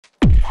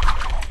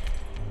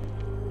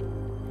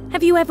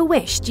Have you ever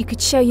wished you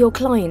could show your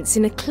clients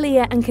in a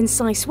clear and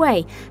concise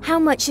way how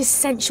much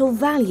essential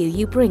value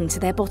you bring to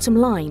their bottom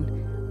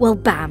line? Well,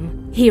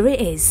 bam, here it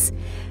is.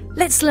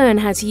 Let's learn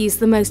how to use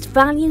the most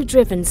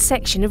value-driven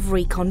section of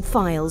Recon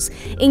files,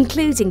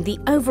 including the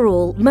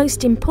overall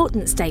most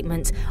important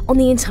statement on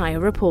the entire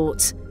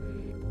report.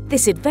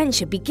 This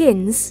adventure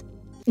begins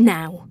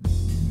now.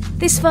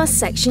 This first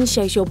section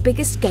shows your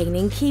biggest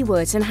gaining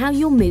keywords and how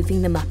you're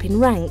moving them up in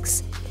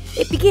ranks.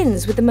 It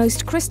begins with the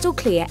most crystal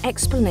clear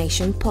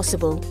explanation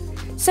possible.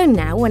 So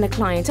now when a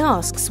client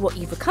asks what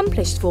you've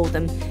accomplished for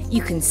them,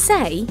 you can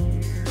say,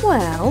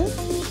 well,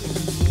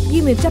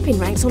 you moved up in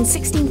ranks on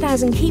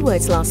 16,000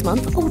 keywords last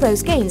month. All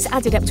those gains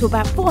added up to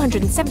about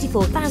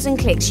 474,000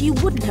 clicks you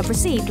wouldn't have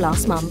received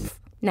last month.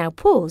 Now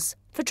pause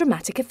for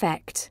dramatic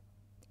effect.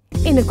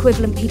 In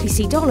equivalent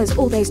PPC dollars,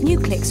 all those new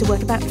clicks are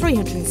worth about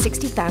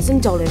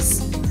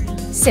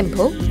 $360,000.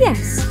 Simple?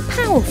 Yes.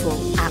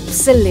 Powerful?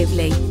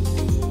 Absolutely.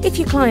 If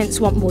your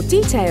clients want more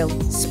detail,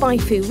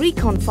 SpyFu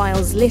Recon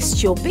files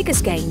list your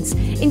biggest gains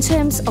in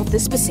terms of the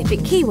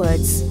specific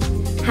keywords,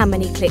 how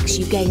many clicks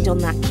you gained on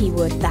that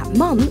keyword that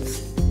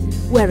month,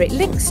 where it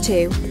links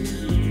to,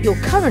 your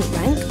current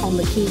rank on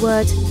the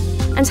keyword,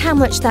 and how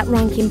much that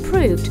rank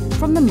improved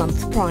from the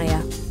month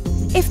prior.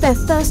 If they're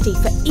thirsty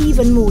for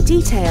even more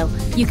detail,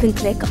 you can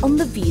click on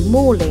the View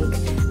More link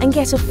and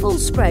get a full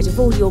spread of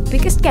all your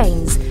biggest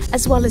gains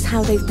as well as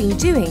how they've been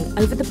doing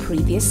over the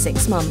previous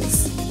 6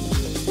 months.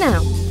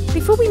 Now,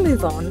 before we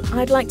move on,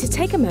 I'd like to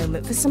take a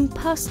moment for some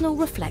personal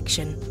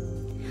reflection.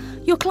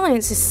 Your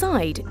clients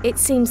aside, it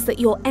seems that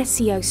your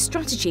SEO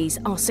strategies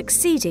are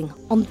succeeding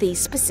on these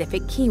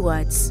specific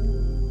keywords.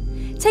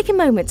 Take a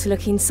moment to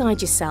look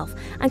inside yourself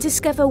and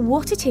discover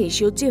what it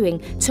is you're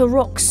doing to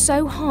rock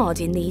so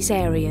hard in these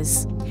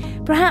areas.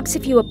 Perhaps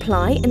if you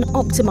apply and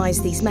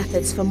optimize these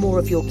methods for more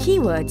of your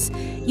keywords,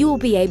 you will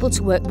be able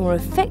to work more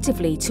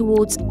effectively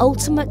towards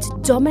ultimate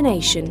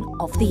domination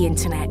of the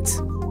internet.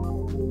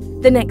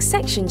 The next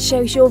section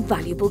shows your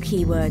valuable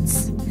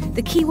keywords,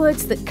 the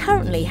keywords that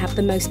currently have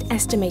the most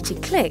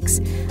estimated clicks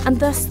and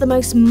thus the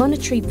most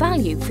monetary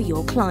value for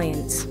your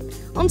client.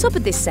 On top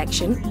of this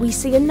section, we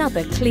see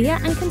another clear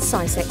and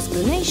concise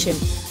explanation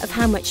of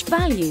how much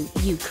value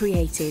you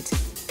created.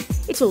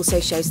 It also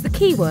shows the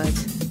keyword,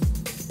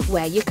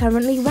 where you're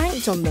currently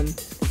ranked on them,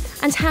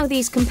 and how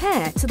these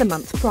compare to the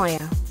month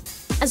prior,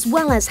 as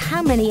well as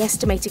how many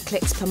estimated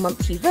clicks per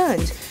month you've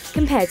earned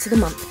compared to the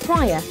month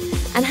prior,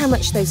 and how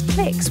much those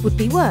clicks would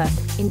be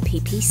worth in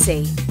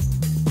PPC.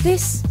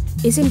 This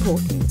is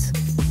important.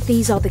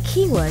 These are the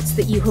keywords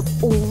that you have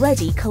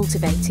already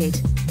cultivated,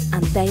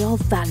 and they are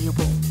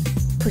valuable.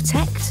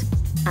 Protect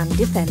and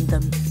defend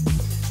them.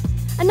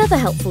 Another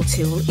helpful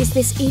tool is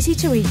this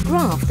easy-to-read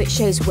graph that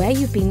shows where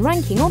you've been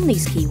ranking on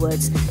these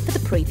keywords for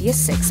the previous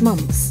 6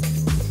 months.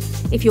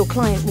 If your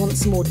client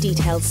wants a more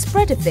detailed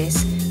spread of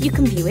this, you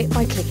can view it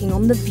by clicking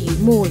on the View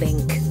More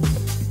link.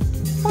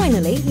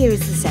 Finally, here is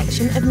the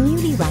section of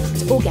newly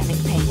ranked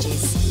organic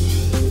pages.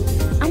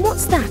 And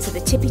what's that at the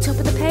tippy top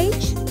of the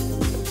page?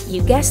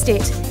 You guessed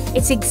it,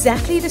 it's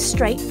exactly the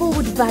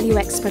straightforward value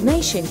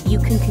explanation you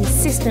can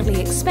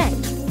consistently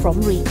expect from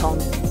Recon.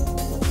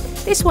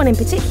 This one in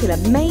particular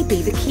may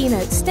be the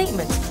keynote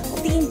statement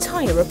of the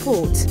entire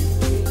report.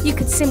 You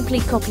could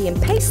simply copy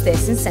and paste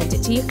this and send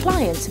it to your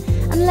client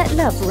and let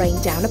love rain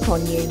down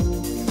upon you.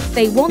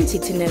 They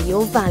wanted to know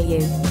your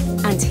value,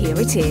 and here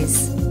it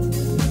is.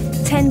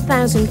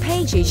 10,000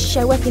 pages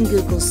show up in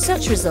Google's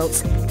search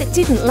results that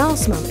didn't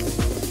last month.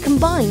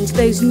 Combined,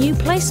 those new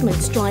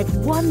placements drive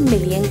 1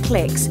 million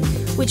clicks,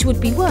 which would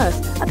be worth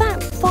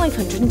about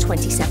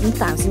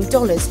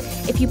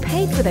 $527,000 if you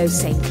paid for those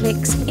same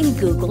clicks in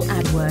Google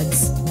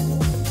AdWords.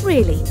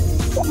 Really,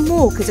 what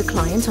more could a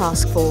client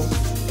ask for?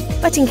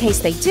 But in case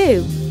they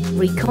do,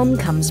 Recon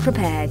comes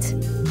prepared.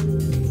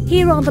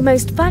 Here are the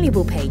most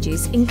valuable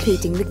pages,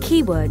 including the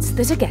keywords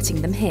that are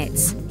getting them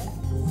hits.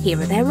 Here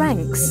are their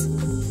ranks,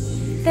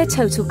 their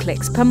total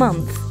clicks per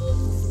month,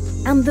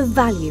 and the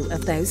value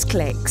of those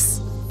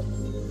clicks.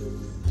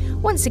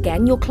 Once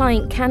again, your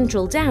client can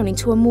drill down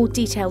into a more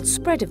detailed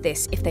spread of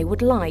this if they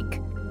would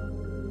like.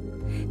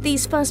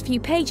 These first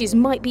few pages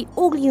might be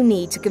all you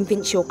need to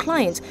convince your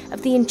client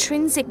of the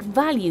intrinsic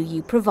value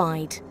you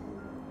provide.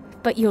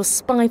 But your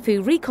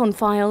SpyFu Recon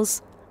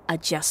files are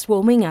just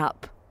warming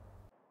up.